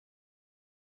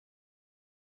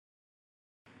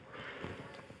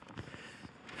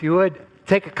If you would,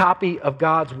 take a copy of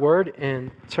God's Word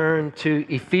and turn to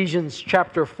Ephesians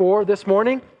chapter 4 this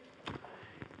morning.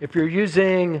 If you're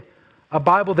using a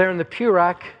Bible there in the pew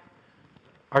rack,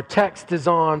 our text is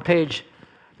on page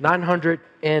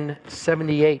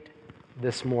 978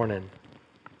 this morning.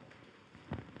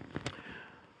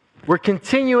 We're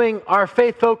continuing our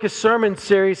faith-focused sermon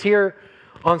series here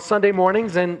on Sunday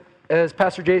mornings, and as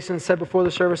Pastor Jason said before the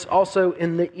service, also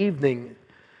in the evening.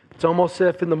 It's almost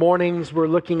as if in the mornings we're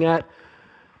looking at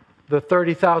the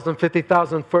 30,000,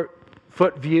 50,000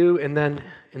 foot view, and then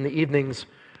in the evenings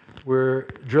we're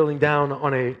drilling down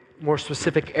on a more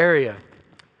specific area.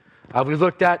 We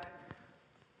looked at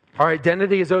our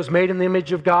identity as those made in the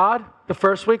image of God the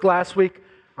first week. Last week,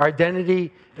 our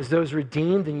identity as those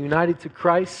redeemed and united to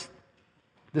Christ.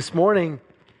 This morning,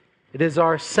 it is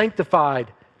our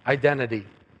sanctified identity.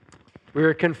 We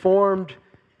are conformed,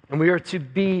 and we are to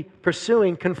be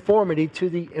pursuing conformity to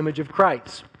the image of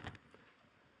Christ.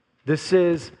 This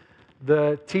is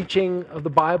the teaching of the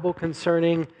Bible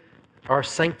concerning our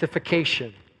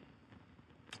sanctification.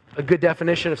 A good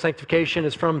definition of sanctification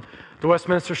is from the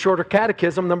Westminster Shorter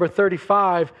Catechism, number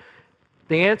 35.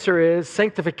 The answer is,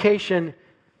 sanctification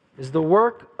is the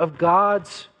work of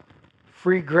God's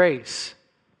free grace,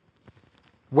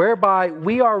 whereby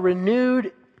we are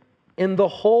renewed in the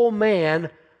whole man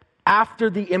after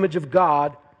the image of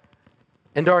God,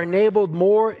 and are enabled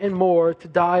more and more to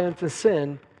die unto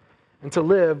sin and to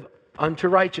live unto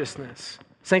righteousness.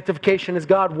 Sanctification is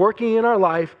God working in our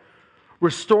life,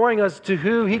 restoring us to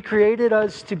who He created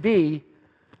us to be,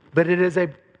 but it is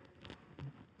a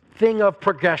thing of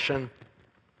progression,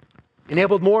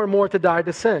 enabled more and more to die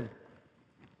to sin.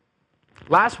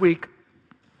 Last week,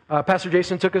 Pastor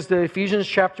Jason took us to Ephesians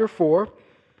chapter 4,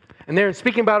 and there in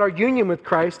speaking about our union with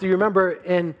Christ, do you remember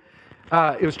in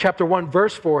it was chapter 1,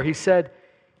 verse 4, he said,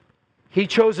 He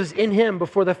chose us in Him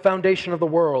before the foundation of the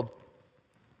world,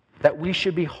 that we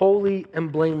should be holy and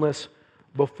blameless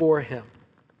before Him.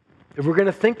 If we're going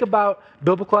to think about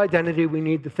biblical identity, we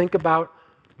need to think about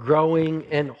growing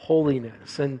in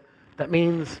holiness. And that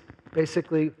means,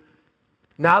 basically,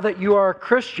 now that you are a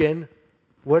Christian,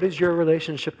 what is your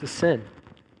relationship to sin?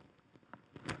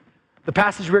 The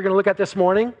passage we're going to look at this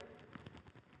morning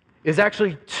is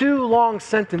actually two long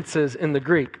sentences in the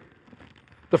Greek.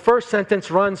 The first sentence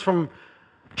runs from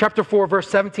chapter 4, verse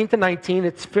 17 to 19.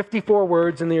 It's 54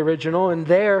 words in the original, and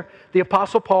there the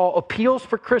Apostle Paul appeals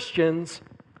for Christians.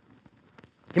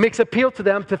 He makes appeal to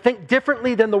them to think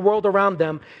differently than the world around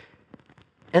them.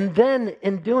 And then,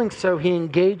 in doing so, he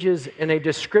engages in a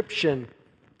description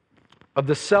of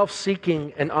the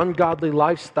self-seeking and ungodly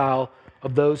lifestyle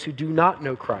of those who do not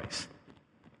know Christ.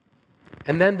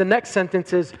 And then the next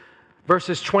sentence is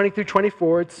verses 20 through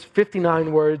 24. It's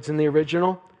 59 words in the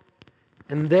original.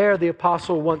 And there the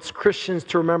apostle wants Christians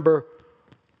to remember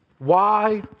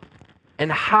why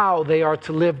and how they are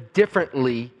to live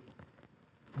differently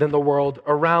than the world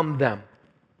around them.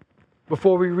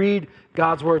 Before we read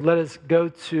God's word, let us go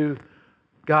to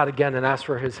God again and ask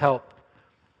for His help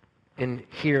in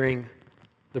hearing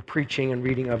the preaching and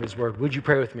reading of His word. Would you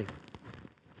pray with me?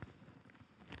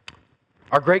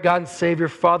 Our great God and Savior,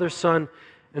 Father, Son,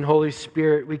 and Holy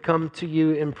Spirit, we come to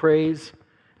You in praise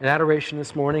and adoration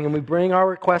this morning, and we bring our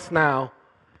request now,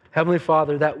 Heavenly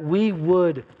Father, that we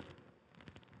would,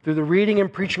 through the reading and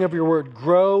preaching of Your word,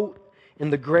 grow in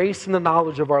the grace and the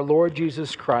knowledge of our Lord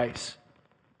Jesus Christ,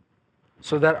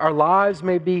 so that our lives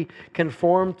may be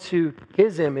conformed to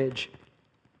His image,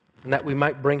 and that we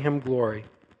might bring Him glory.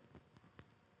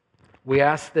 We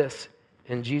ask this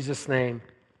in Jesus' name,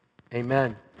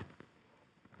 amen.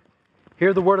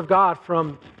 Hear the word of God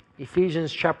from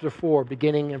Ephesians chapter 4,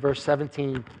 beginning in verse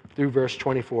 17 through verse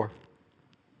 24.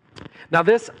 Now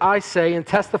this I say and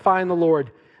testify in the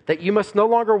Lord, that you must no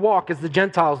longer walk as the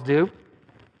Gentiles do,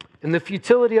 in the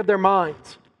futility of their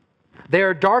minds. They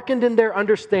are darkened in their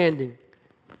understanding,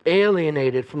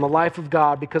 alienated from the life of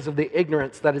God because of the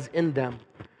ignorance that is in them,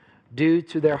 due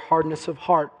to their hardness of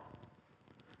heart.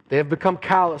 They have become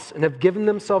callous and have given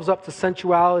themselves up to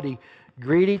sensuality,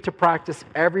 greedy to practice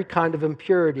every kind of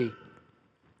impurity.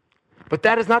 But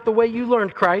that is not the way you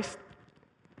learned Christ,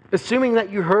 assuming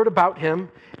that you heard about Him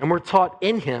and were taught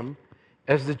in Him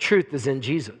as the truth is in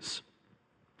Jesus.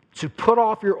 To put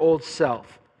off your old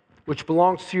self, which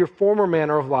belongs to your former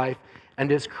manner of life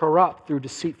and is corrupt through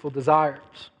deceitful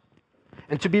desires,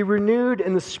 and to be renewed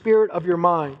in the spirit of your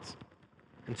minds,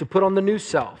 and to put on the new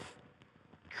self,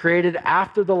 created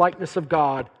after the likeness of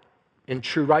God in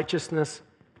true righteousness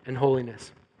and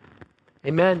holiness.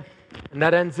 Amen. And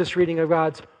that ends this reading of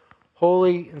God's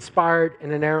holy, inspired,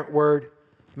 and inerrant word.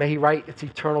 May He write its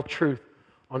eternal truth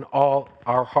on all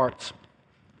our hearts.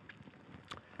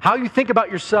 How you think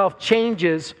about yourself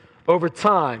changes over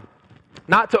time.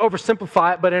 Not to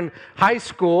oversimplify it, but in high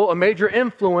school, a major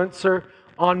influencer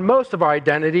on most of our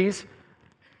identities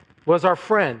was our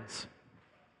friends.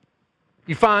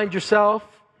 You find yourself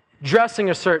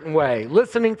dressing a certain way,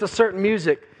 listening to certain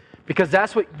music, because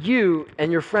that's what you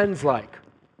and your friends like.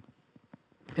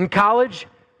 In college,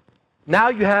 now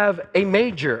you have a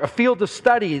major, a field of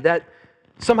study that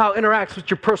somehow interacts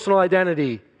with your personal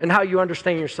identity and how you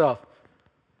understand yourself.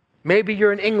 Maybe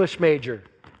you're an English major,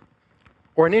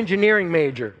 or an engineering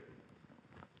major,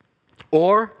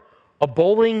 or a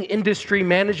bowling industry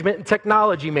management and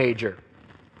technology major.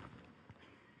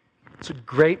 It's a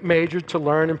great major to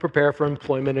learn and prepare for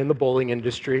employment in the bowling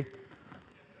industry.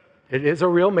 It is a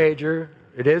real major.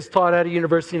 It is taught at a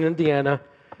university in Indiana.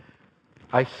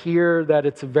 I hear that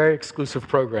it's a very exclusive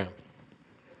program.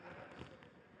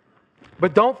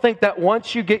 But don't think that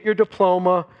once you get your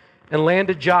diploma and land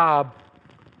a job,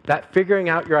 that figuring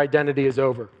out your identity is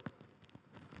over.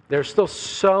 There's still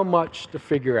so much to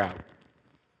figure out.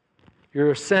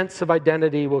 Your sense of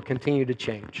identity will continue to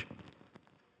change.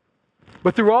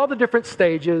 But through all the different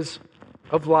stages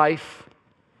of life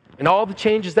and all the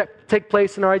changes that take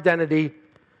place in our identity,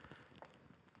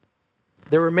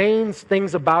 there remains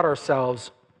things about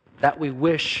ourselves that we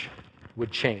wish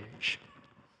would change.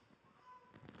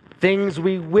 Things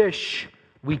we wish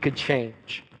we could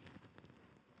change.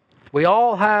 We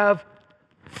all have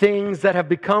things that have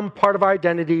become part of our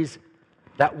identities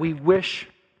that we wish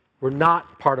were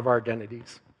not part of our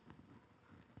identities.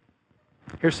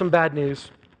 Here's some bad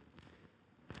news.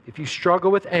 If you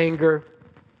struggle with anger,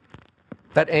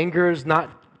 that anger is not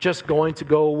just going to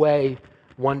go away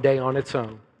one day on its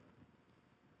own.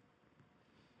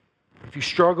 If you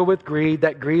struggle with greed,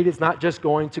 that greed is not just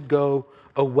going to go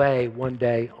away one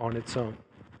day on its own.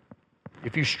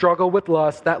 If you struggle with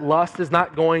lust, that lust is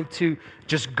not going to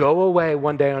just go away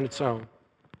one day on its own.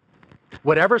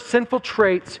 Whatever sinful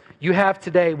traits you have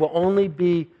today will only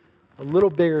be a little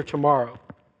bigger tomorrow,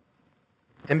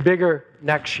 and bigger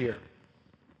next year,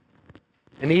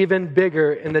 and even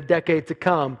bigger in the decade to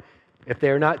come if they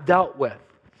are not dealt with.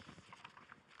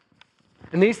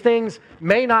 And these things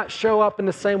may not show up in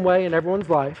the same way in everyone's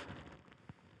life.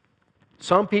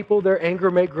 Some people, their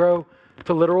anger may grow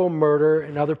to literal murder,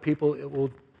 and other people, it will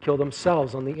kill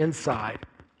themselves on the inside.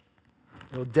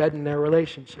 It will deaden their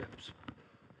relationships.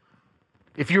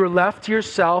 If you are left to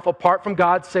yourself, apart from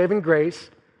God's saving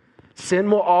grace, sin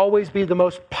will always be the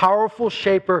most powerful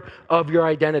shaper of your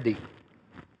identity.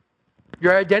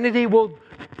 Your identity will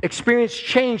experience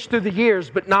change through the years,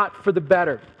 but not for the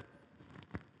better.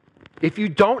 If you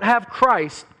don't have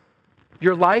Christ,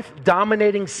 your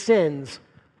life-dominating sins,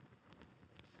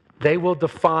 they will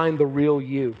define the real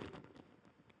you.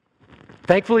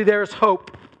 Thankfully, there is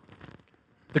hope.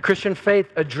 The Christian faith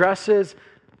addresses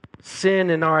sin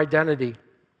in our identity.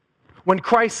 When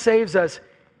Christ saves us,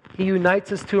 He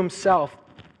unites us to Himself.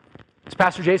 As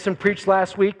Pastor Jason preached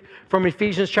last week from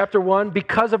Ephesians chapter 1,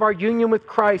 because of our union with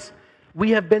Christ,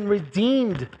 we have been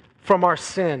redeemed from our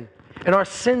sin, and our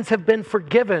sins have been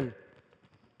forgiven.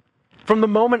 From the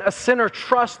moment a sinner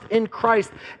trusts in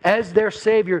Christ as their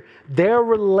Savior, their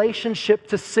relationship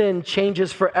to sin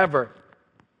changes forever.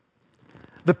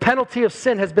 The penalty of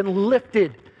sin has been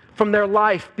lifted from their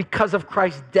life because of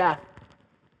Christ's death.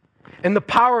 And the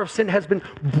power of sin has been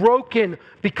broken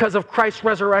because of Christ's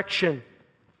resurrection.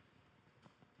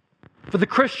 For the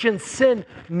Christian, sin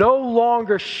no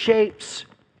longer shapes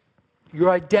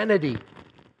your identity.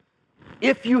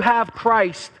 If you have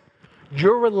Christ,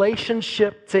 your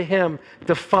relationship to Him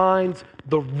defines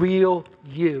the real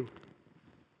you.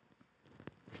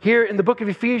 Here in the book of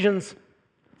Ephesians,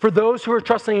 for those who are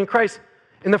trusting in Christ,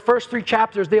 in the first 3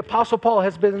 chapters, the Apostle Paul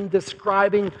has been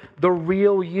describing the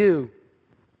real you.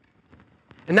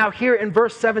 And now here in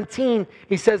verse 17,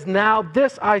 he says, "Now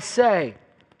this I say."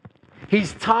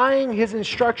 He's tying his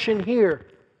instruction here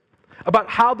about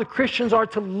how the Christians are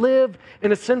to live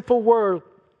in a sinful world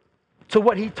to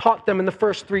what he taught them in the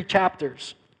first 3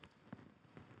 chapters.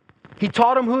 He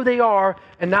taught them who they are,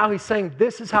 and now he's saying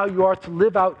this is how you are to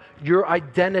live out your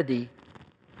identity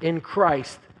in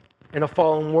Christ in a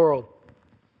fallen world.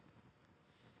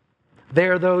 They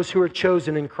are those who are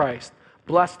chosen in Christ,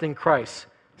 blessed in Christ,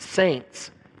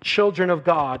 saints, children of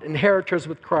God, inheritors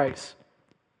with Christ.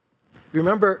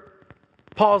 Remember,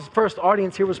 Paul's first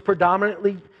audience here was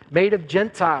predominantly made of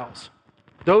Gentiles,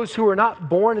 those who were not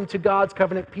born into God's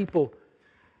covenant people.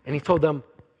 And he told them,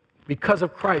 because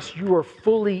of Christ, you are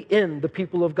fully in the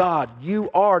people of God.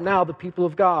 You are now the people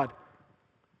of God.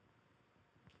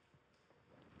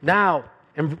 Now,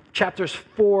 in chapters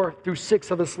 4 through 6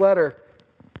 of this letter,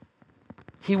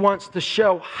 he wants to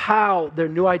show how their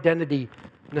new identity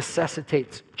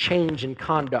necessitates change in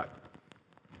conduct,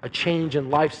 a change in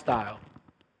lifestyle.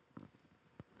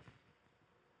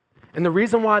 And the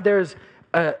reason why there's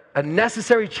a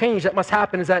necessary change that must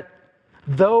happen is that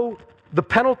though the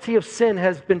penalty of sin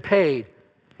has been paid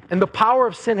and the power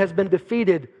of sin has been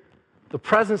defeated, the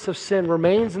presence of sin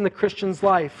remains in the Christian's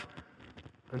life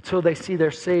until they see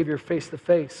their Savior face to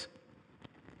face.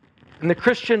 And the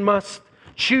Christian must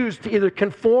choose to either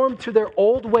conform to their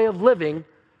old way of living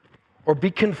or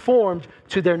be conformed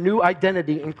to their new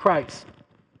identity in Christ.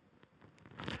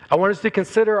 I want us to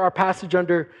consider our passage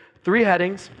under 3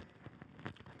 headings.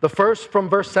 The first, from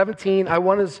verse 17, I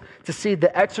want us to see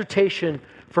the exhortation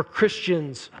for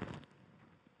Christians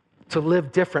to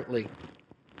live differently.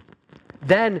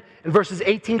 Then, in verses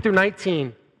 18 through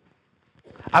 19,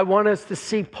 I want us to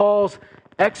see Paul's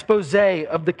expose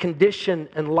of the condition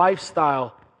and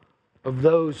lifestyle of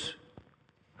those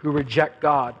who reject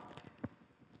God.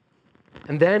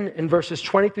 And then, in verses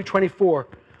 20 through 24,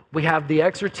 we have the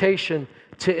exhortation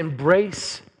to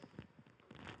embrace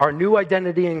our new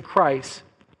identity in Christ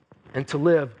and to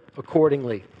live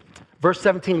accordingly. Verse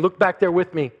 17, look back there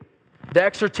with me. The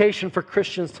exhortation for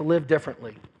Christians to live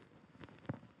differently.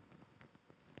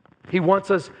 He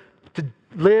wants us to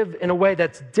live in a way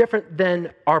that's different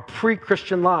than our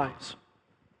pre-Christian lives.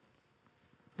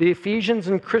 The Ephesians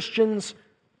and Christians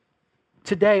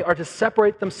today are to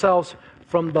separate themselves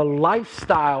from the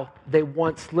lifestyle they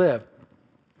once lived.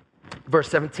 Verse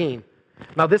 17,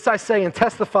 now this I say and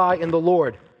testify in the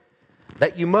Lord,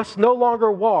 that you must no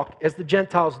longer walk as the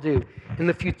Gentiles do, in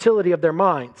the futility of their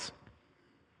minds.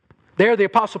 There, the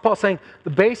Apostle Paul saying, the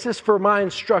basis for my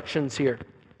instructions here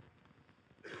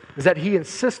is that he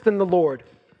insists in the Lord.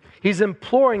 He's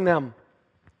imploring them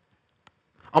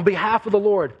on behalf of the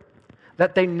Lord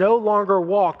that they no longer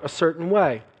walk a certain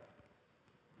way.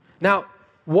 Now,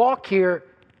 walk here,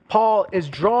 Paul is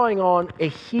drawing on a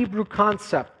Hebrew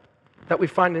concept that we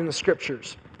find in the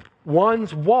Scriptures.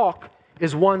 One's walk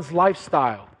is one's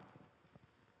lifestyle.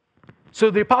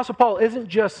 So the Apostle Paul isn't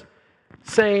just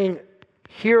saying,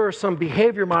 here are some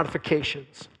behavior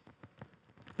modifications.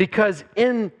 Because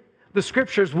in the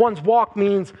Scriptures, one's walk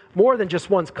means more than just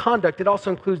one's conduct. It also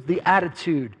includes the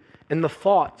attitude and the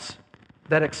thoughts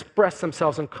that express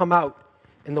themselves and come out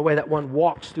in the way that one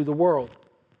walks through the world.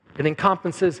 It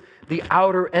encompasses the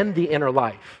outer and the inner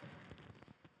life.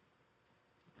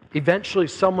 Eventually,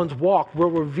 someone's walk will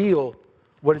reveal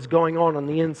what is going on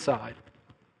the inside.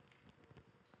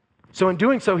 So in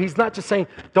doing so, he's not just saying,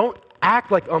 don't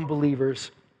act like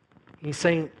unbelievers. He's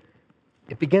saying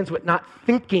it begins with not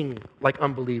thinking like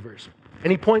unbelievers.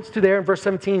 And he points to there in verse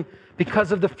 17,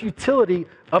 because of the futility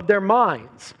of their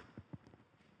minds.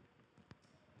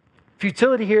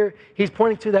 Futility here, he's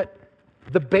pointing to that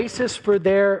the basis for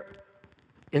their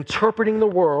interpreting the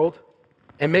world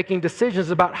and making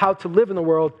decisions about how to live in the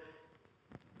world,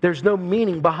 there's no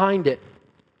meaning behind it.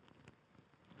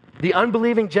 The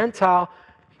unbelieving Gentile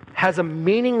has a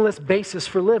meaningless basis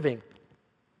for living.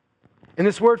 In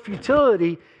this word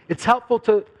futility, it's helpful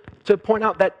to point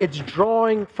out that it's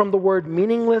drawing from the word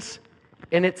meaningless,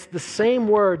 and it's the same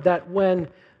word that when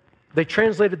they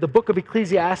translated the book of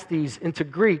Ecclesiastes into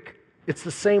Greek, it's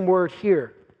the same word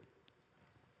here.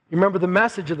 You remember the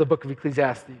message of the book of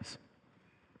Ecclesiastes?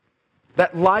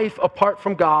 That life apart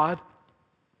from God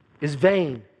is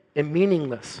vain and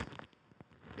meaningless.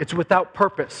 It's without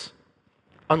purpose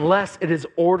unless it is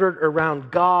ordered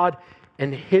around God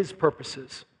and His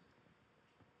purposes.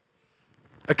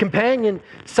 A companion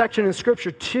section in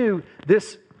Scripture to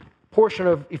this portion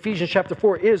of Ephesians chapter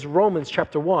 4 is Romans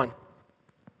chapter 1.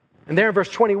 And there in verse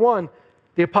 21,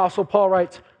 the Apostle Paul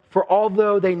writes, for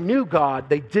although they knew God,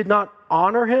 they did not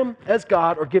honor Him as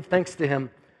God or give thanks to Him,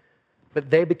 but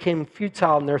they became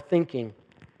futile in their thinking,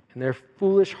 and their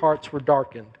foolish hearts were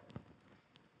darkened.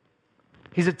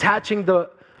 He's attaching the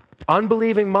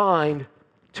unbelieving mind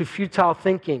to futile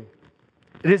thinking.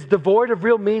 It is devoid of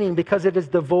real meaning because it is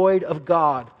devoid of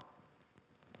God.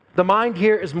 The mind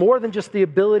here is more than just the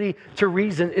ability to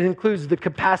reason. It includes the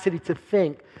capacity to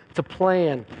think, to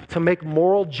plan, to make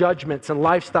moral judgments and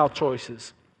lifestyle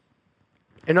choices.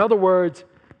 In other words,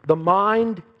 the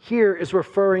mind here is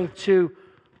referring to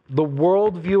the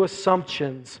worldview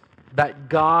assumptions that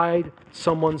guide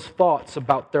someone's thoughts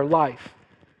about their life.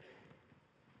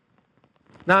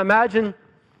 Now imagine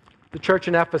the church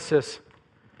in Ephesus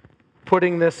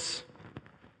putting this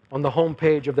on the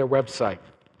homepage of their website.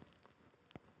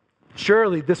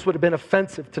 Surely this would have been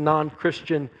offensive to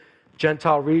non-Christian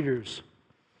Gentile readers.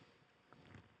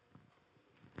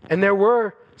 And there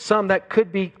were some that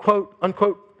could be, quote,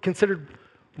 unquote, considered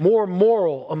more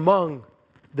moral among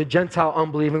the Gentile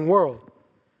unbelieving world.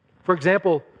 For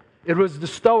example, it was the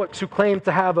Stoics who claimed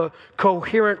to have a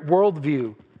coherent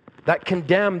worldview that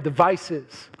condemned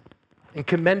vices and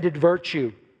commended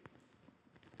virtue.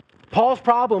 Paul's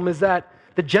problem is that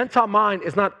the Gentile mind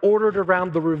is not ordered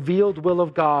around the revealed will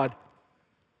of God.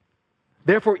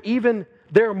 Therefore, even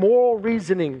their moral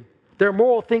reasoning, their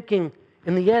moral thinking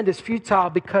in the end is futile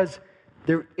because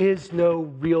there is no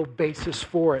real basis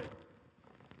for it.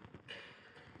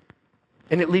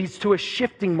 And it leads to a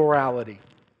shifting morality.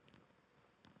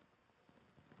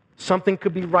 Something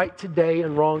could be right today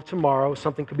and wrong tomorrow.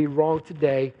 Something could be wrong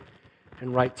today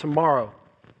and right tomorrow.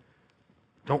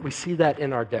 Don't we see that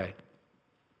in our day?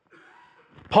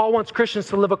 Paul wants Christians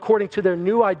to live according to their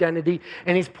new identity,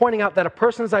 and he's pointing out that a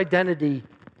person's identity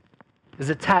is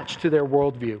attached to their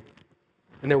worldview,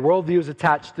 and their worldview is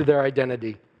attached to their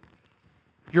identity.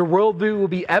 Your worldview will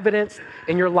be evidenced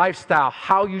in your lifestyle,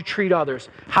 how you treat others,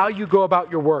 how you go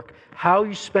about your work, how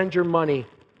you spend your money.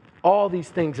 All these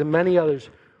things and many others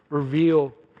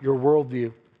reveal your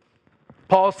worldview.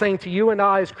 Paul is saying to you and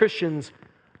I as Christians,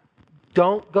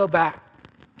 don't go back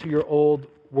to your old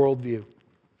worldview.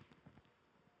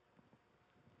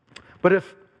 But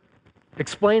if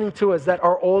explaining to us that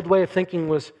our old way of thinking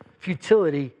was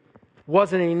futility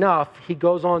wasn't enough, he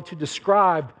goes on to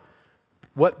describe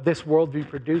what this worldview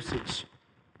produces.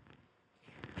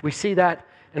 We see that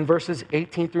in verses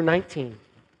 18 through 19.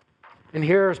 And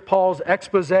here is Paul's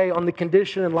expose on the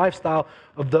condition and lifestyle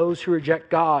of those who reject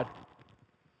God.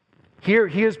 Here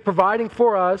he is providing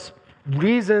for us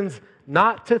reasons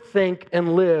not to think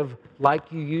and live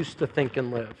like you used to think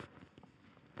and live.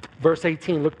 Verse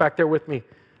 18, look back there with me.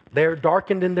 They are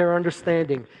darkened in their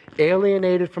understanding,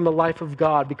 alienated from the life of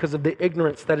God because of the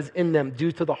ignorance that is in them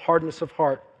due to the hardness of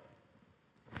heart.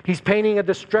 He's painting a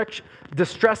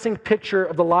distressing picture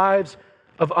of the lives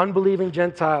of unbelieving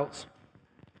Gentiles.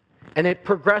 And it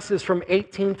progresses from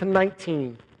 18 to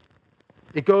 19.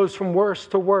 It goes from worse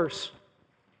to worse.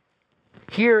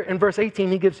 Here in verse 18,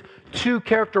 he gives two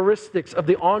characteristics of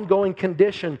the ongoing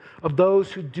condition of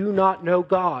those who do not know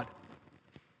God.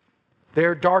 They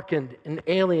are darkened and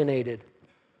alienated.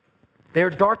 They are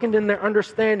darkened in their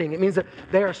understanding. It means that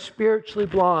they are spiritually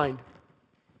blind.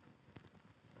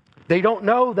 They don't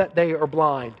know that they are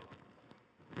blind.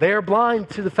 They are blind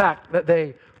to the fact that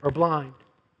they are blind.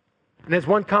 And as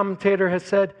one commentator has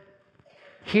said,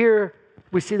 here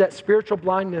we see that spiritual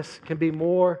blindness can be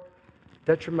more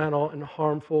detrimental and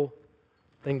harmful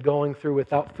than going through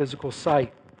without physical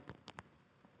sight.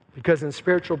 Because in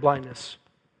spiritual blindness,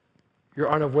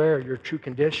 you're unaware of your true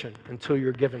condition until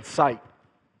you're given sight.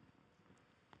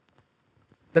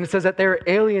 Then it says that they are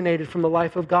alienated from the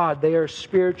life of God. They are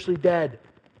spiritually dead.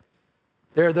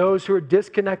 They are those who are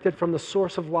disconnected from the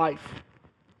source of life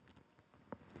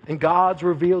and God's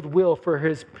revealed will for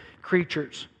His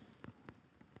creatures.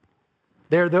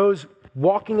 They are those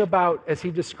walking about, as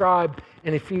he described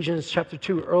in Ephesians chapter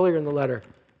 2 earlier in the letter.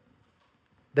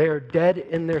 They are dead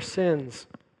in their sins,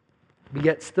 but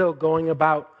yet still going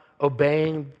about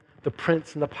obeying the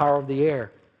prince and the power of the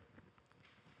air.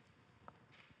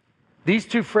 These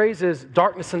two phrases,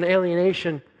 darkness and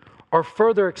alienation, are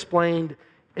further explained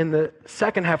in the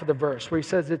second half of the verse, where he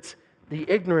says it's the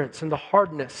ignorance and the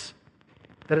hardness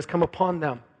that has come upon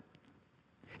them.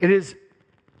 It is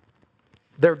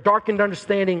their darkened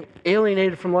understanding,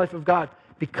 alienated from the life of God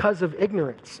because of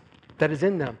ignorance that is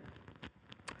in them.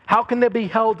 How can they be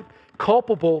held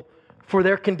culpable for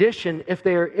their condition if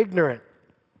they are ignorant?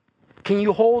 Can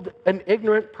you hold an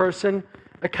ignorant person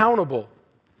accountable?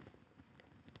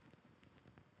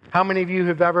 How many of you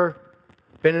have ever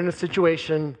been in a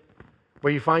situation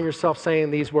where you find yourself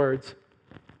saying these words?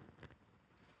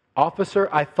 Officer,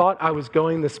 I thought I was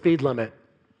going the speed limit.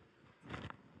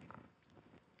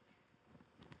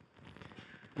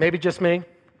 Maybe just me,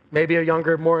 maybe a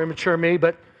younger, more immature me,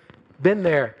 but been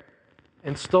there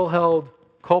and still held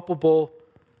culpable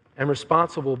and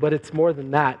responsible. But it's more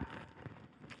than that.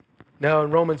 No,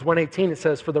 in Romans 1:18 it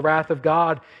says, "For the wrath of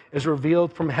God is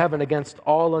revealed from heaven against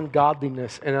all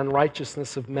ungodliness and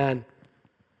unrighteousness of men,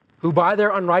 who by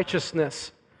their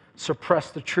unrighteousness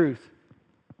suppress the truth."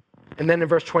 And then in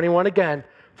verse 21 again,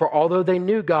 "For although they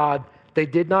knew God, they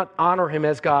did not honor Him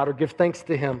as God or give thanks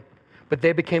to Him, but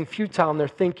they became futile in their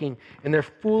thinking, and their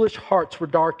foolish hearts were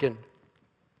darkened."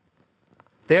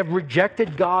 They have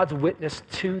rejected God's witness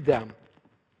to them,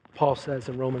 Paul says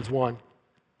in Romans 1.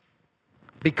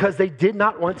 Because they did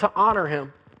not want to honor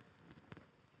Him.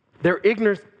 Their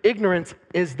ignorance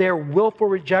is their willful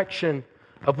rejection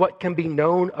of what can be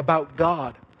known about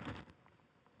God.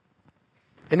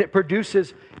 And it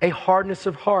produces a hardness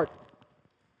of heart.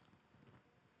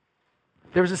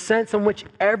 There's a sense in which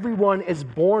everyone is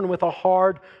born with a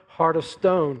hard heart of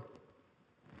stone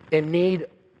in need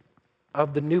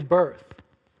of the new birth,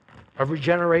 of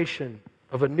regeneration,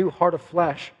 of a new heart of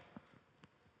flesh.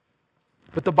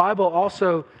 But the Bible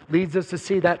also leads us to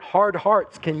see that hard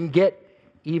hearts can get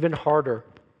even harder.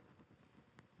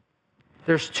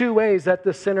 There's two ways that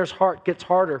the sinner's heart gets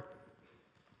harder.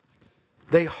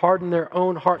 They harden their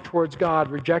own heart towards God,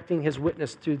 rejecting His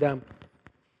witness to them.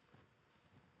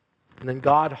 And then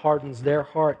God hardens their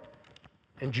heart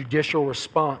in judicial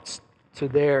response to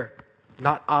their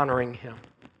not honoring Him.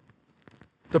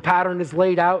 The pattern is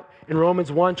laid out in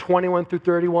Romans 1:21 through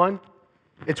 31.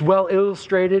 It's well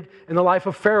illustrated in the life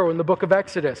of Pharaoh in the book of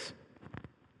Exodus.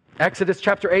 Exodus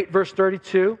chapter 8, verse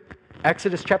 32.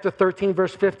 Exodus chapter 13,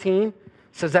 verse 15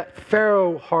 says that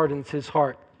Pharaoh hardens his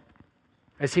heart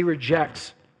as he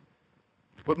rejects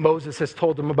what Moses has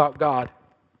told him about God.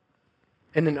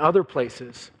 And in other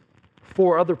places,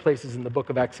 4 other places in the book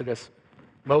of Exodus,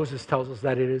 Moses tells us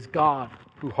that it is God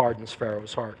who hardens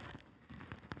Pharaoh's heart.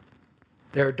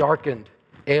 They're darkened,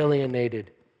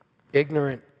 alienated,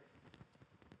 ignorant.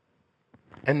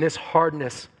 And this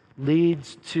hardness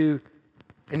leads to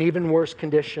an even worse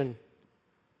condition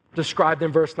described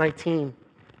in verse 19.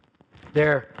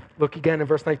 There, look again in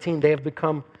verse 19. They have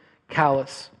become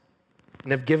callous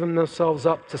and have given themselves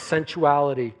up to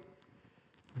sensuality,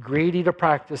 greedy to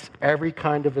practice every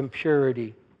kind of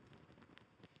impurity.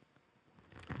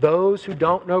 Those who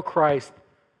don't know Christ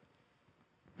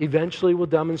eventually will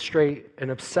demonstrate an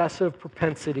obsessive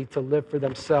propensity to live for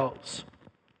themselves,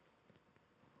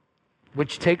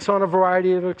 which takes on a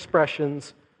variety of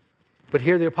expressions. But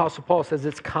here the Apostle Paul says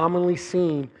it's commonly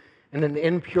seen in an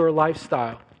impure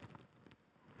lifestyle.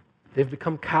 They've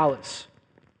become callous.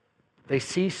 They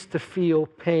cease to feel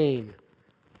pain.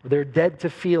 They're dead to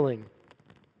feeling.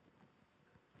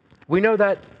 We know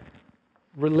that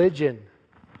religion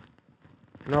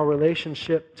and our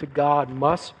relationship to God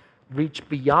must reach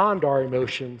beyond our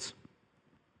emotions.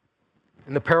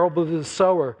 In the parable of the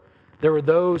sower, there were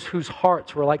those whose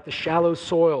hearts were like the shallow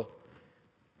soil,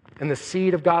 and the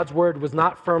seed of God's word was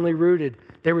not firmly rooted.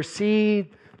 They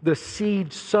received the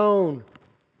seed sown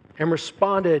and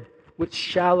responded with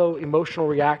shallow emotional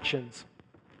reactions,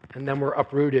 and then were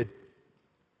uprooted.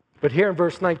 But here in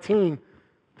verse 19,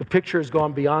 the picture has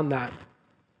gone beyond that.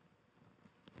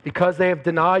 Because they have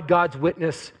denied God's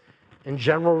witness in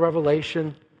general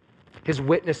revelation, His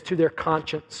witness to their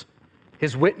conscience,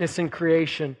 His witness in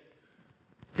creation,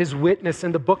 His witness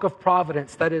in the book of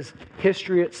providence, that is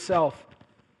history itself,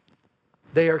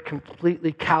 they are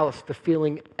completely callous to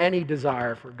feeling any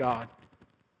desire for God.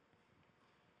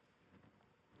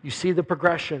 You see the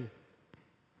progression.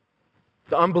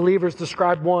 The unbelievers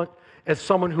describe one as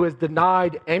someone who has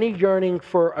denied any yearning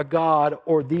for a God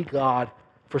or the God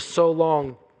for so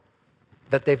long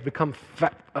that they've become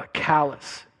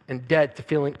callous and dead to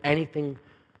feeling anything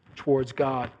towards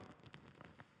God.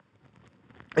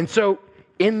 And so,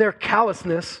 in their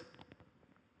callousness,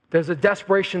 there's a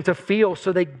desperation to feel,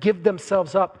 so they give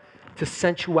themselves up to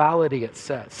sensuality, it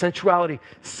says. Sensuality,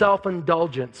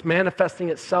 self-indulgence, manifesting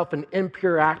itself in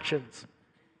impure actions.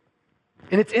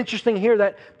 And it's interesting here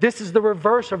that this is the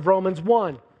reverse of Romans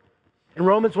 1. In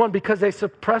Romans 1, because they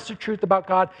suppress the truth about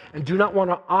God and do not want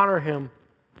to honor Him,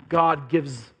 God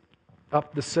gives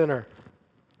up the sinner.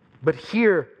 But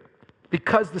here,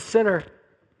 because the sinner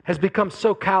has become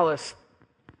so callous,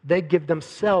 they give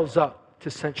themselves up to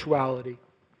sensuality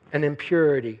and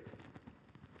impurity.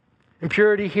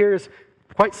 Impurity here is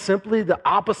quite simply the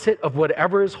opposite of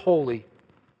whatever is holy.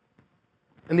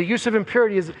 And the use of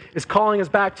impurity is calling us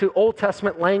back to Old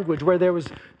Testament language where there was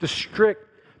the strict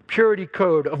purity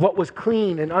code of what was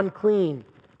clean and unclean.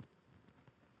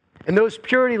 In those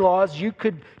purity laws, you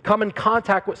could come in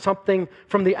contact with something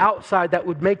from the outside that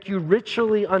would make you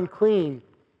ritually unclean.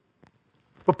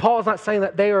 But Paul is not saying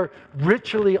that they are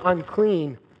ritually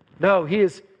unclean. No, he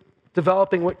is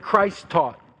developing what Christ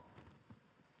taught.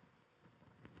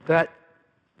 That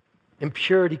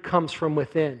impurity comes from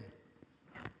within.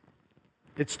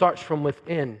 It starts from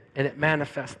within and it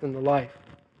manifests in the life.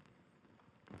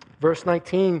 Verse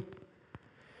 19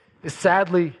 is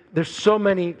sadly, there's so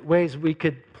many ways we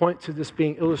could point to this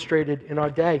being illustrated in our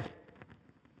day.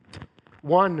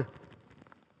 One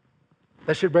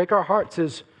that should break our hearts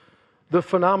is the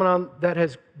phenomenon that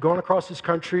has gone across this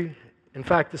country. In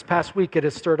fact, this past week it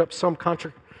has stirred up some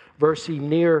controversy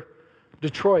near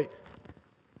Detroit.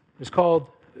 It's called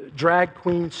Drag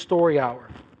Queen Story Hour.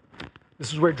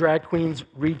 This is where drag queens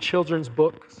read children's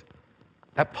books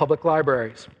at public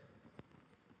libraries.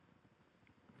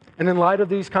 And in light of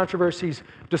these controversies,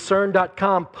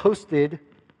 Discern.com posted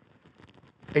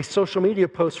a social media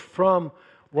post from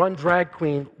one drag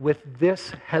queen with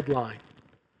this headline: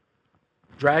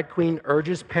 "Drag queen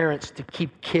urges parents to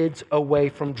keep kids away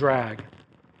from drag.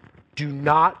 Do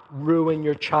not ruin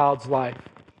your child's life."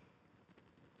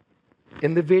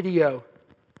 In the video,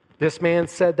 this man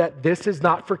said that this is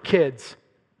not for kids.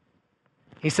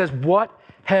 He says, "What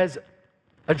has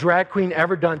a drag queen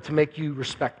ever done to make you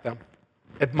respect them,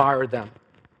 admire them?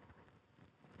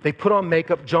 They put on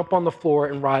makeup, jump on the floor,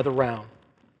 and writhe around.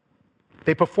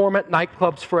 They perform at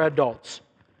nightclubs for adults.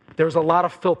 There's a lot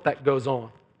of filth that goes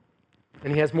on."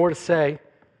 And he has more to say.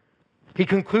 He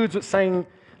concludes with saying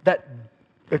that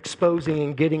exposing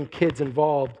and getting kids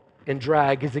involved in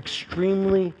drag is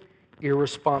extremely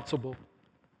irresponsible.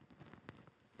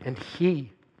 And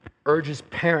he urges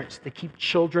parents to keep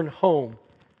children home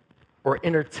or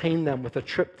entertain them with a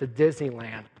trip to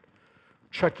Disneyland,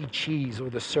 Chuck E. Cheese,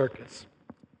 or the circus.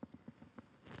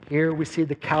 Here we see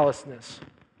the callousness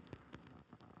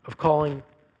of calling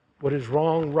what is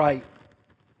wrong right.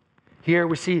 Here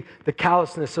we see the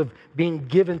callousness of being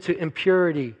given to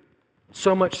impurity,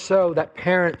 so much so that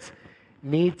parents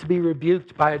need to be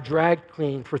rebuked by a drag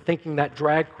queen for thinking that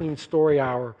drag queen story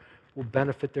hour will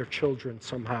benefit their children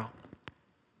somehow.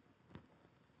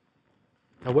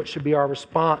 Now, what should be our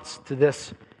response to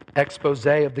this expose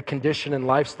of the condition and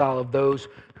lifestyle of those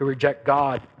who reject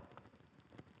God?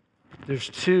 There's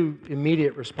two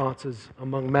immediate responses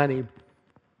among many,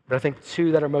 but I think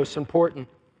two that are most important.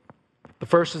 The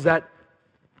first is that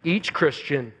each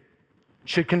Christian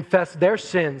should confess their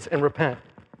sins and repent.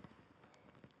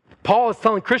 Paul is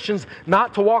telling Christians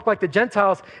not to walk like the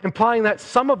Gentiles, implying that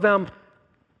some of them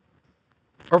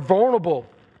are vulnerable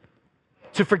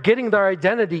to forgetting their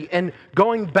identity and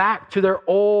going back to their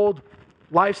old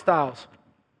lifestyles.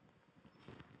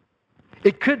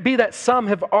 It could be that some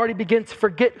have already begun to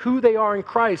forget who they are in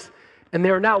Christ, and they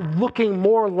are now looking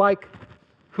more like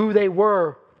who they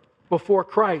were before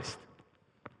Christ.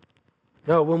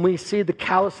 No, when we see the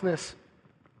callousness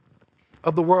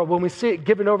of the world, when we see it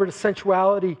given over to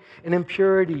sensuality and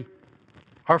impurity,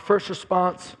 our first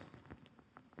response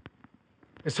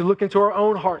is to look into our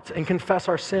own hearts and confess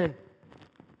our sin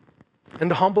and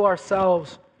to humble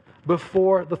ourselves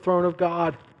before the throne of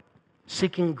God,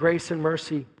 seeking grace and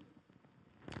mercy.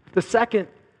 The second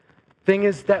thing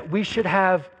is that we should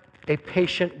have a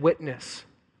patient witness,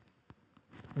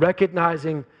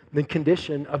 recognizing the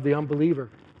condition of the unbeliever,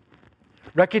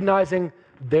 recognizing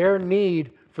their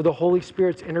need for the Holy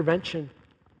Spirit's intervention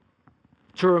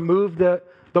to remove the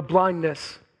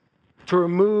blindness, to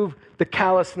remove the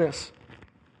callousness.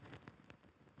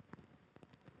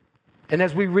 And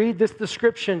as we read this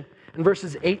description in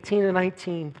verses 18 and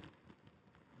 19,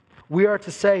 we are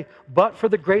to say, "But for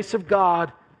the grace of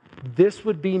God, this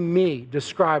would be me,"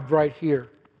 described right here.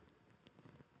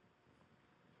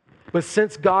 But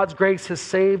since God's grace has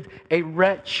saved a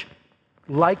wretch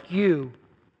like you,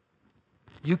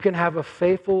 you can have a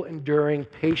faithful, enduring,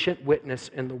 patient witness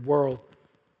in the world,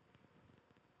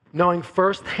 knowing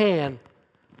firsthand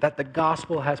that the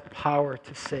gospel has power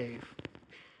to save.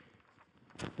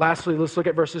 Lastly, let's look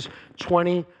at verses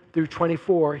 20 through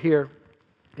 24 here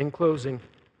in closing.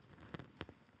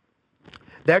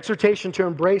 The exhortation to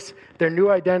embrace their new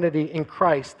identity in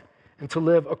Christ and to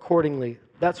live accordingly.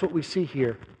 That's what we see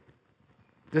here.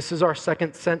 This is our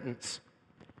second sentence.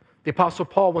 The Apostle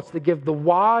Paul wants to give the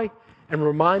why and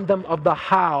remind them of the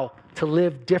how to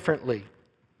live differently.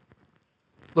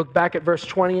 Look back at verse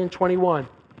 20 and 21.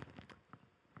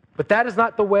 "But that is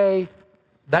not the way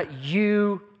that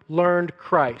you learned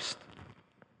Christ,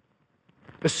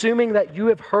 assuming that you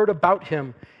have heard about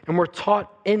him and were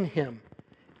taught in him,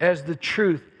 as the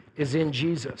truth is in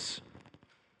Jesus."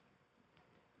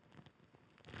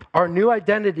 Our new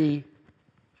identity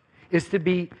is to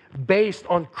be based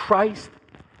on Christ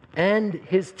and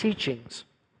his teachings.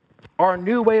 Our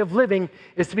new way of living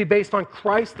is to be based on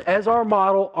Christ as our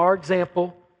model, our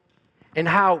example, and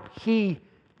how he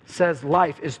says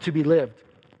life is to be lived.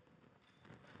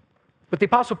 But the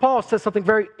Apostle Paul says something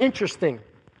very interesting.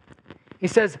 He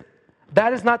says,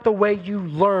 that is not the way you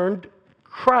learned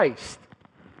Christ.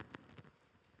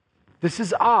 This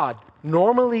is odd.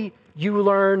 Normally, you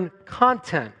learn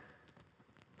content.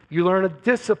 You learn a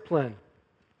discipline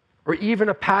or even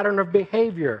a pattern of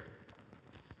behavior.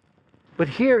 But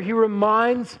here he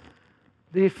reminds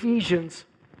the Ephesians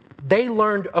they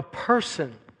learned a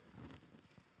person.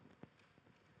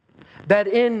 That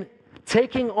in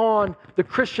taking on the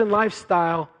Christian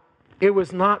lifestyle, it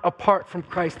was not apart from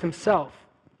Christ himself.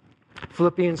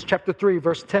 Philippians chapter 3,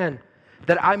 verse 10,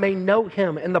 "That I may know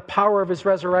him in the power of his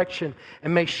resurrection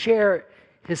and may share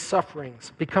his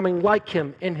sufferings, becoming like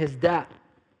him in his death."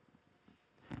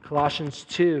 Colossians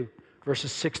 2,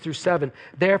 verses 6 through 7.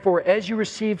 Therefore, as you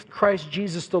received Christ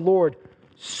Jesus the Lord,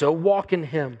 so walk in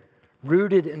him,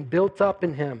 rooted and built up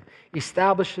in him,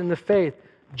 established in the faith,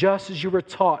 just as you were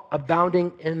taught,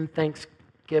 abounding in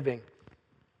thanksgiving.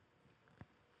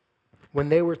 When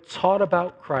they were taught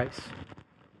about Christ,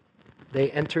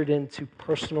 they entered into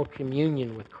personal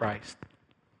communion with Christ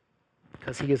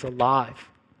because he is alive.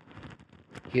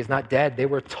 He is not dead. They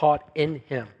were taught in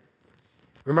him.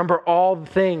 Remember all the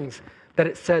things that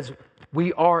it says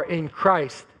we are in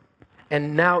Christ,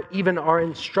 and now even our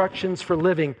instructions for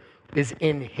living is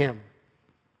in him.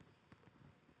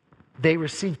 They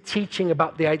received teaching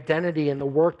about the identity and the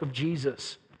work of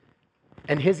Jesus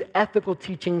and his ethical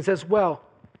teachings as well.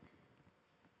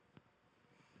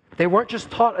 They weren't just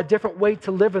taught a different way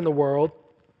to live in the world.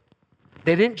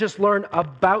 They didn't just learn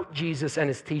about Jesus and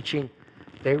his teaching.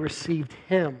 They received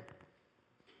him.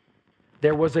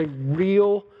 There was a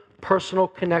real personal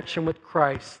connection with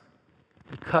Christ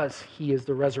because he is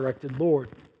the resurrected Lord.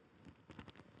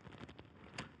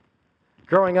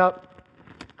 Growing up,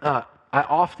 I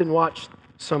often watched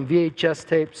some VHS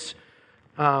tapes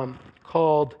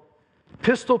called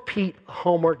Pistol Pete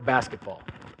Homework Basketball.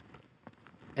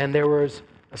 And there was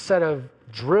a set of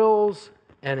drills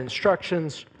and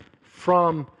instructions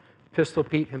from Pistol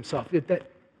Pete himself.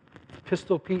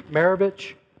 Pistol Pete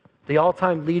Maravich, the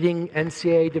all-time leading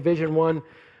NCAA Division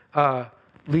I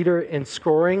leader in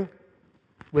scoring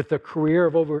with a career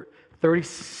of over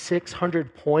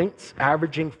 3,600 points,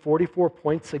 averaging 44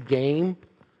 points a game.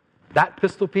 That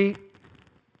Pistol Pete,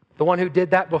 the one who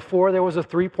did that before there was a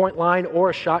three-point line or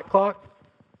a shot clock.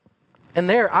 And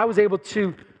there, I was able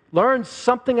to learn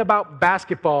something about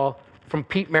basketball from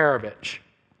Pete Maravich.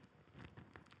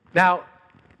 Now,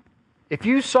 if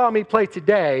you saw me play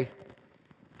today,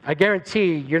 I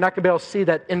guarantee you're not going to be able to see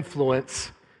that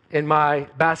influence in my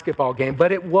basketball game,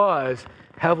 but it was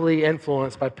heavily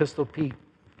influenced by Pistol Pete.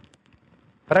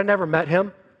 But I never met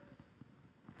him.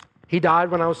 He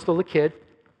died when I was still a kid,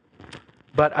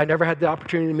 but I never had the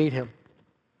opportunity to meet him.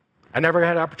 I never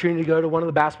had an opportunity to go to one of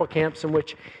the basketball camps in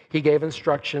which he gave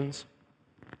instructions.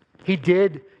 He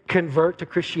did convert to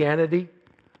Christianity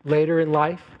later in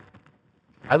life.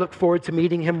 I look forward to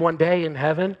meeting him one day in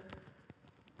heaven.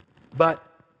 But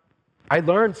I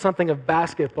learned something of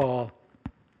basketball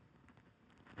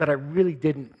that I really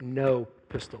didn't know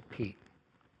Pistol Pete.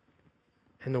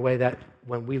 In the way that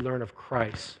when we learn of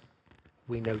Christ,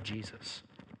 we know Jesus.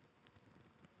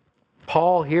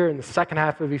 Paul here in the second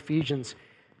half of Ephesians,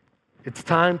 it's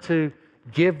time to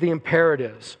give the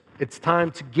imperatives. It's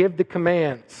time to give the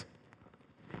commands.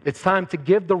 It's time to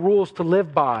give the rules to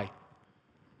live by.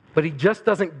 But he just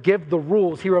doesn't give the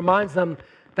rules. He reminds them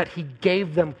that he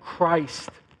gave them Christ.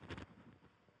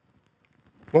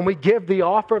 When we give the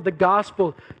offer of the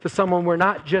gospel to someone, we're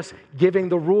not just giving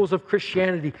the rules of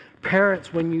Christianity.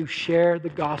 Parents, when you share the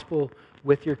gospel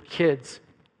with your kids,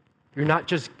 you're not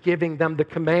just giving them the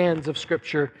commands of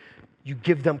Scripture, you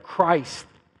give them Christ.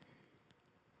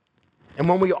 And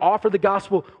when we offer the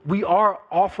gospel, we are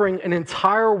offering an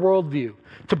entire worldview.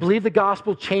 To believe the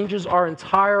gospel changes our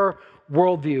entire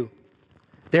worldview.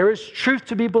 There is truth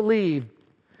to be believed.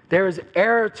 There is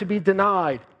error to be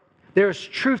denied. There is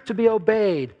truth to be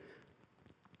obeyed.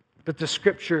 But the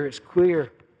Scripture is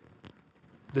clear.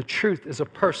 The truth is a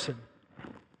person.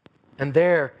 And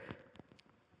there,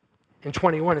 in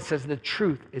 21, it says the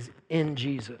truth is in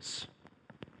Jesus.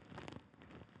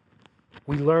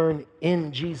 We learn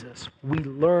in Jesus. We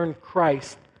learn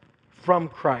Christ from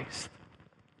Christ.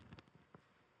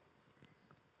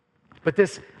 But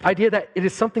this idea that it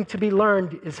is something to be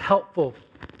learned is helpful.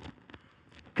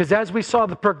 Because as we saw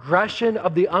the progression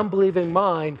of the unbelieving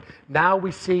mind, now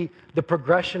we see the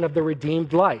progression of the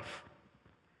redeemed life.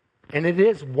 And it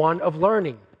is one of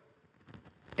learning.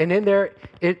 And in there,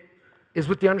 it is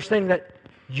with the understanding that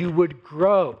you would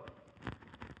grow.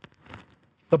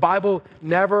 The Bible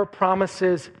never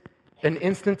promises an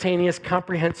instantaneous,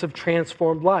 comprehensive,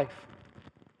 transformed life.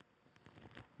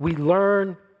 We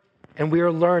learn and we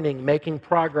are learning, making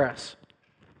progress.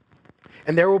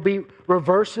 And there will be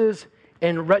reverses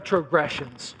and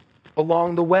retrogressions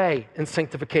along the way in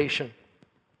sanctification.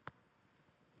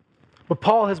 But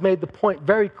Paul has made the point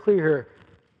very clear here,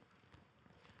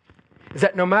 is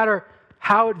that no matter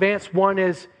how advanced one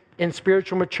is in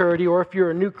spiritual maturity, or if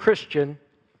you're a new Christian,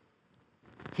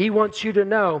 he wants you to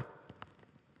know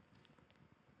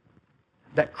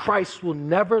that Christ will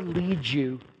never lead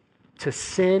you to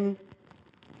sin,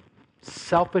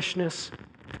 selfishness,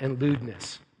 and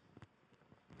lewdness.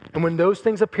 And when those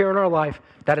things appear in our life,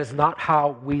 that is not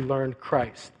how we learn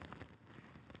Christ.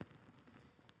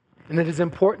 And it is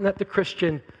important that the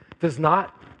Christian does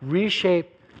not reshape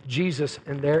Jesus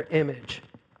in their image,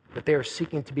 but they are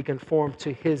seeking to be conformed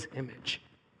to his image.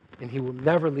 And he will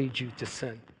never lead you to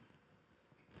sin.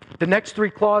 The next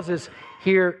three clauses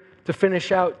here to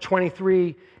finish out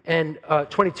 23 and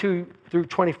 22 through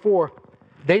 24,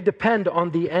 they depend on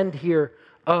the end here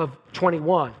of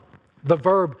 21. The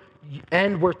verb,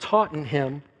 and were taught in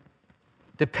him,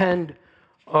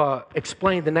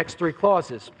 explain the next three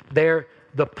clauses. They're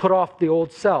the put off the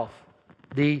old self,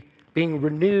 the being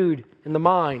renewed in the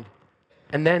mind,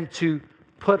 and then to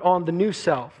put on the new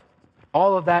self.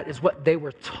 All of that is what they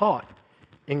were taught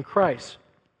in Christ.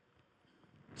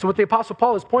 So what the Apostle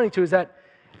Paul is pointing to is that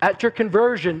at your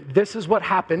conversion, this is what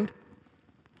happened.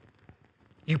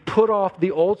 You put off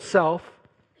the old self.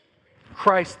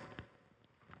 Christ,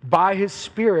 by his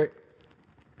Spirit,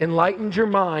 enlightened your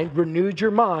mind, renewed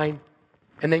your mind,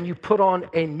 and then you put on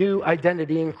a new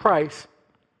identity in Christ.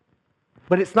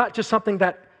 But it's not just something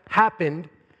that happened.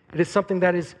 It is something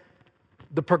that is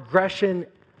the progression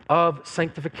of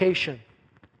sanctification.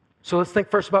 So let's think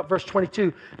first about verse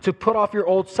 22. To put off your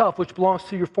old self, which belongs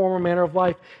to your former manner of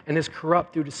life and is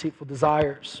corrupt through deceitful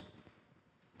desires.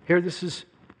 Here, this is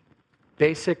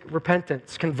basic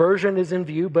repentance. Conversion is in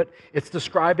view, but it's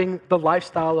describing the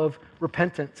lifestyle of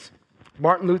repentance.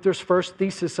 Martin Luther's first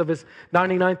thesis of his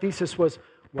 99 thesis was,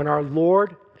 when our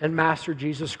Lord and Master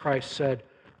Jesus Christ said,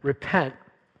 repent,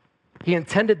 he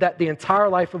intended that the entire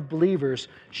life of believers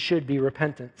should be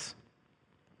repentance.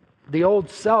 The old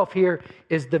self here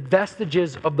is the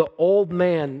vestiges of the old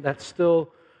man that still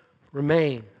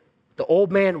remain. The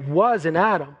old man was in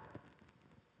Adam.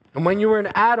 And when you were in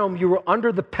Adam, you were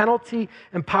under the penalty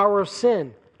and power of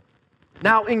sin.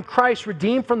 Now in Christ,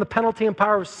 redeemed from the penalty and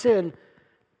power of sin,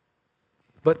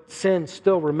 but sin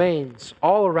still remains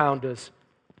all around us,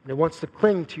 and it wants to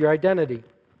cling to your identity.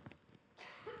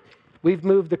 We've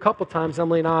moved a couple times,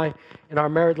 Emily and I, in our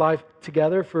married life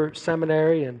together for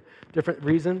seminary and different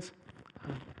reasons.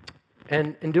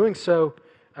 And in doing so,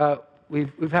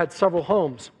 we've had several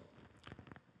homes.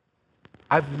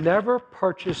 I've never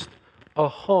purchased a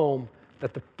home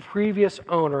that the previous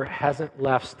owner hasn't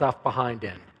left stuff behind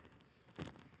in.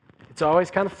 It's always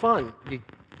kind of fun. You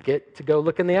get to go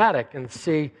look in the attic and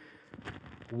see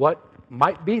what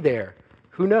might be there.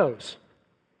 Who knows?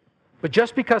 But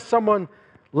just because someone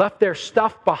left their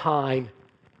stuff behind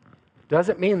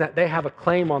doesn't mean that they have a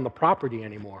claim on the property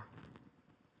anymore.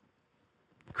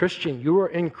 Christian, you are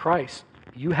in Christ.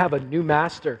 You have a new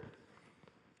master.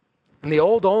 And the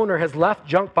old owner has left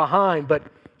junk behind, but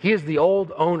he is the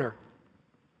old owner.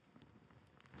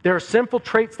 There are sinful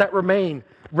traits that remain,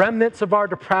 remnants of our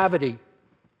depravity,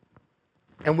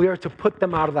 and we are to put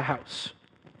them out of the house,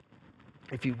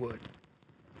 if you would.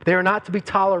 They are not to be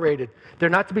tolerated. They're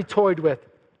not to be toyed with.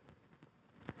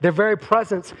 Their very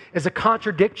presence is a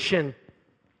contradiction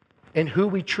in who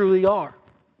we truly are.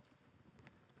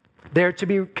 They're to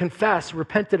be confessed,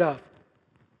 repented of.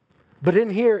 But in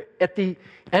here, at the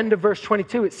end of verse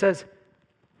 22, it says,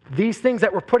 these things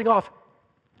that we're putting off,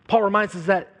 Paul reminds us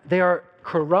that they are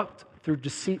corrupt through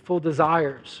deceitful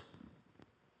desires.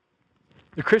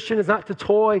 The Christian is not to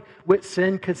toy with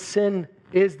sin, because sin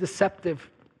is deceptive.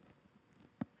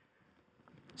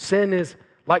 Sin is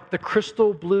like the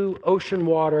crystal blue ocean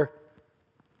water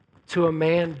to a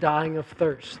man dying of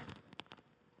thirst.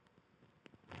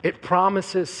 It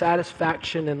promises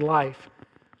satisfaction in life,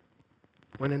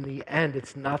 when in the end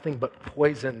it's nothing but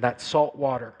poison, that salt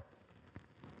water.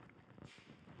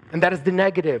 And that is the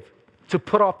negative, to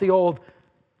put off the old.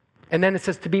 And then it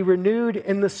says to be renewed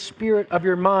in the spirit of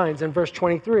your minds in verse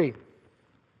 23.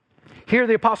 Here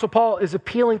the Apostle Paul is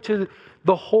appealing to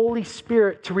the Holy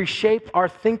Spirit to reshape our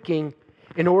thinking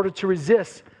in order to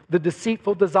resist the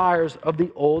deceitful desires of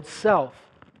the old self.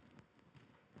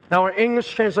 Now, in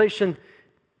English translation,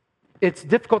 it's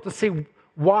difficult to see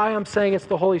why I'm saying it's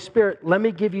the Holy Spirit. Let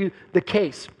me give you the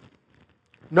case.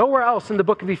 Nowhere else in the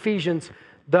book of Ephesians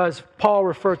does Paul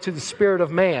refer to the spirit of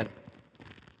man.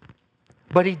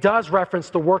 But he does reference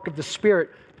the work of the Spirit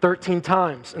 13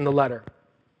 times in the letter.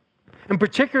 And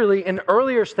particularly in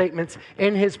earlier statements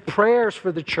in his prayers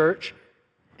for the church,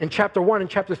 in chapter 1 and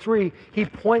chapter 3, he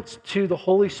points to the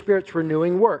Holy Spirit's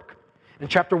renewing work. In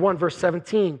chapter 1, verse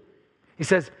 17, he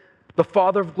says, the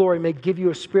Father of glory may give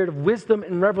you a spirit of wisdom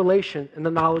and revelation in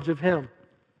the knowledge of him.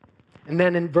 And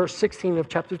then in verse 16 of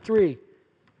chapter 3,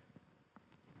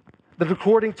 that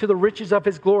according to the riches of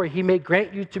his glory, he may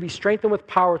grant you to be strengthened with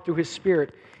power through his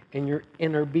Spirit in your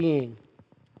inner being.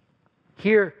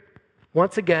 Here,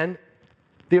 once again,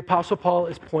 the Apostle Paul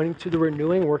is pointing to the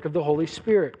renewing work of the Holy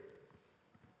Spirit.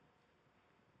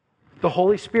 The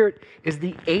Holy Spirit is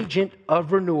the agent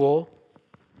of renewal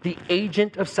the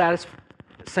agent of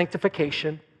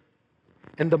sanctification,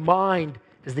 and the mind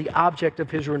is the object of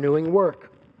his renewing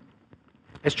work.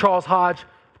 As Charles Hodge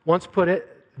once put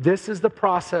it, this is the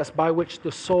process by which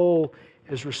the soul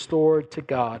is restored to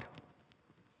God.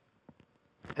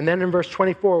 And then in verse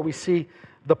 24, we see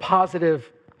the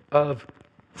positive of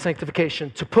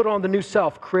sanctification, to put on the new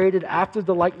self, created after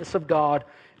the likeness of God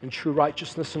in true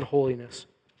righteousness and holiness.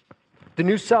 The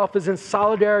new self is in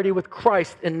solidarity with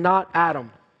Christ and not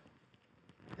Adam.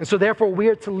 And so therefore we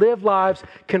are to live lives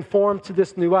conformed to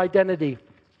this new identity.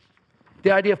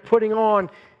 The idea of putting on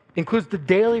includes the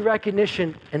daily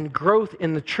recognition and growth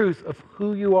in the truth of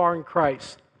who you are in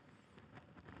Christ.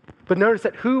 But notice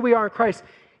that who we are in Christ,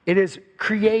 it is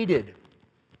created.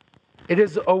 It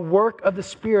is a work of the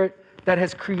Spirit that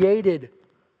has created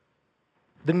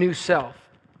the new self.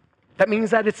 That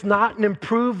means that it's not an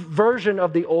improved version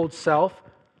of the old self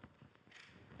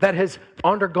that has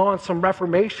undergone some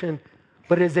reformation,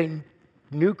 but is a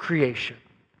new creation,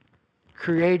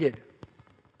 created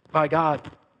by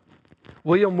God.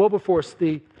 William Wilberforce,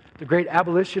 the great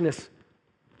abolitionist,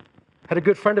 had a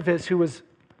good friend of his who was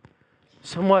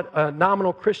somewhat a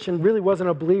nominal Christian, really wasn't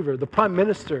a believer. The Prime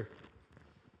Minister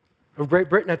of Great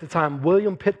Britain at the time,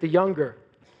 William Pitt the Younger.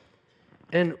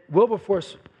 And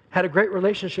Wilberforce had a great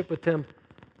relationship with him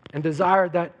and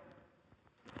desired that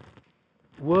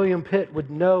William Pitt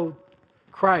would know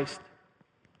Christ.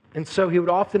 And so he would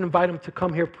often invite him to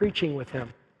come here preaching with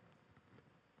him.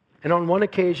 And on one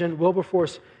occasion,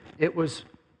 Wilberforce, it was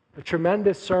a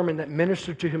tremendous sermon that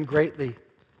ministered to him greatly.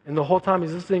 And the whole time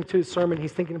he's listening to his sermon,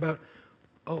 he's thinking about,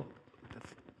 oh,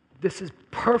 this is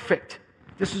perfect.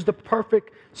 This is the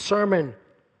perfect sermon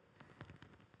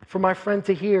for my friend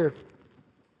to hear.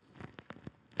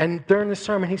 And during the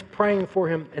sermon, he's praying for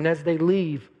him. And as they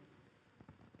leave,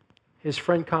 his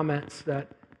friend comments that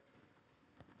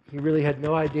he really had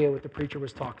no idea what the preacher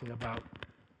was talking about.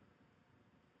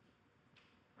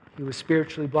 He was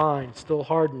spiritually blind, still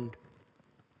hardened.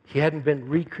 He hadn't been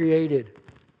recreated.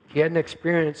 He hadn't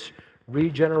experienced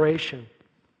regeneration.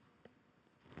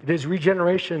 It is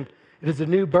regeneration. It is a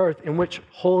new birth in which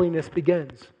holiness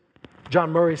begins.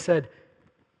 John Murray said,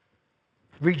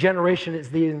 regeneration is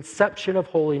the inception of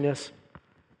holiness,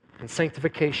 and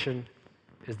sanctification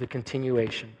is the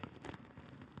continuation.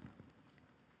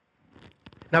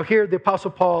 Now here, the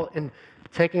Apostle Paul, in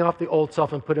taking off the old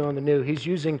self and putting on the new, he's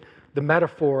using the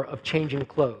metaphor of changing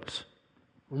clothes,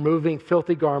 removing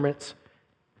filthy garments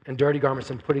and dirty garments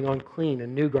and putting on clean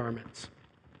and new garments.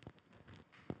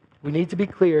 We need to be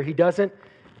clear, he doesn't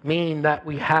mean that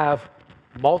we have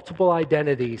multiple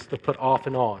identities to put off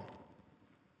and on.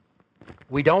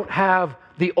 We don't have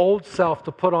the old self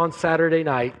to put on Saturday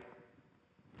night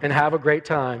and have a great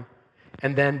time,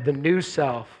 and then the new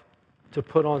self to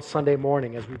put on Sunday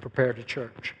morning as we prepare to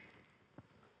church.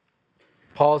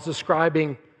 Paul is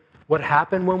describing what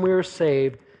happened when we were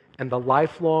saved and the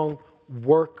lifelong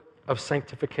work of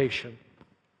sanctification.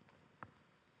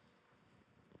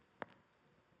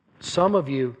 Some of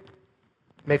you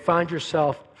may find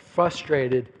yourself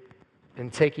frustrated in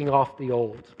taking off the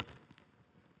old.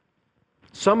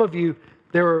 Some of you,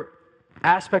 there were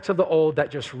aspects of the old that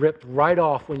just ripped right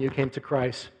off when you came to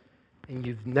Christ, and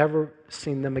you've never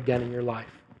seen them again in your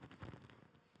life.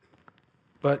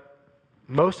 But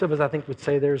most of us, I think, would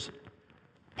say there's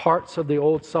parts of the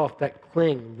old self that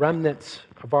cling, remnants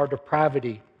of our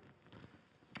depravity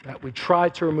that we try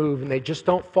to remove, and they just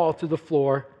don't fall to the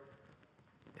floor.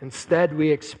 Instead, we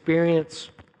experience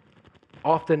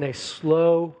often a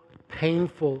slow,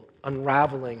 painful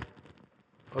unraveling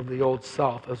of the old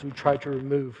self as we try to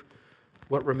remove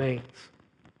what remains.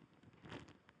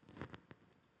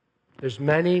 There's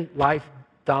many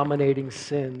life-dominating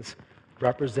sins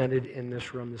represented in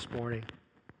this room this morning.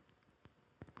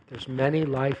 There's many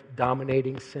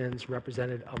life-dominating sins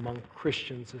represented among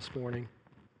Christians this morning.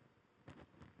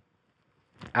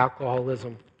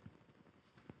 Alcoholism,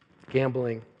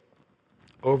 gambling,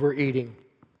 overeating,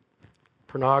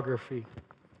 pornography,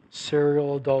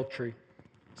 serial adultery,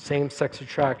 same-sex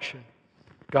attraction,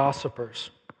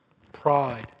 gossipers,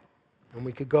 pride, and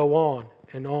we could go on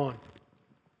and on.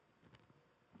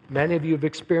 Many of you have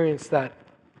experienced that,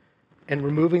 and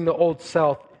removing the old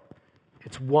self,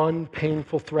 it's one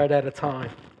painful thread at a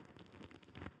time.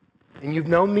 And you've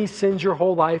known these sins your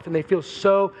whole life, and they feel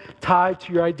so tied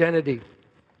to your identity.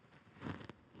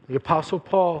 The Apostle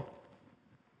Paul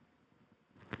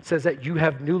says that you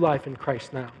have new life in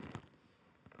Christ now.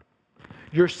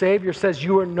 Your Savior says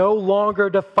you are no longer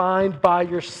defined by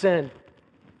your sin.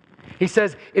 He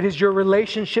says it is your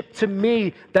relationship to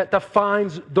me that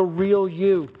defines the real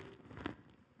you.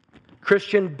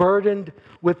 Christian, burdened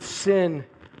with sin,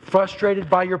 frustrated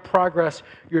by your progress,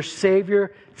 your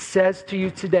Savior says to you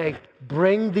today,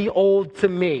 bring the old to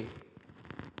me.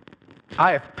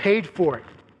 I have paid for it.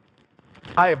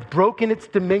 I have broken its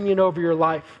dominion over your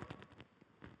life.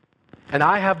 And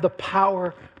I have the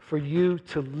power for you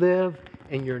to live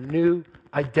in your new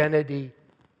identity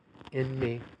in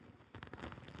me.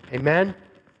 Amen?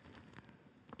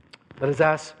 Let us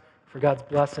ask for God's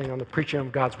blessing on the preaching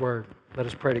of God's word. Let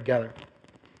us pray together.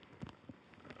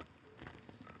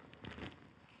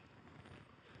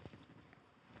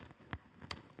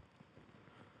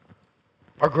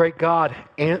 Our great God,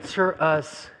 answer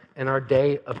us in our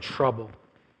day of trouble.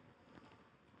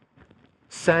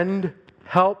 Send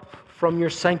help from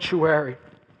your sanctuary.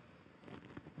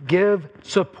 Give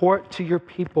support to your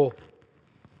people.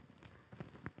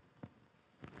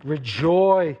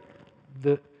 Renew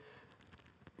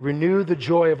the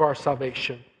joy of our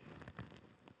salvation,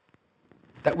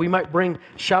 that we might bring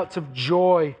shouts of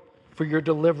joy for your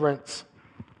deliverance.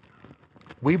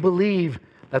 We believe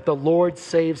that the Lord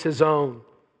saves His own.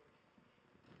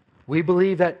 We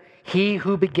believe that He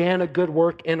who began a good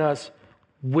work in us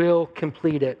will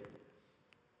complete it.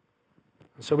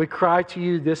 So we cry to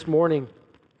you this morning,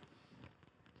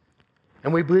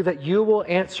 and we believe that you will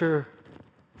answer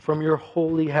from your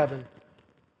holy heaven,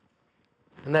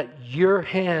 and that your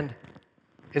hand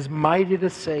is mighty to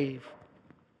save.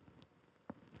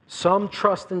 Some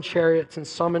trust in chariots and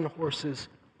some in horses,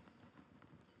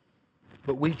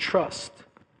 but we trust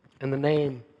in the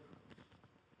name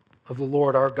of the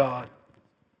Lord our God.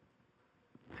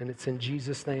 And it's in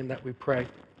Jesus' name that we pray.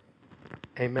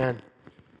 Amen.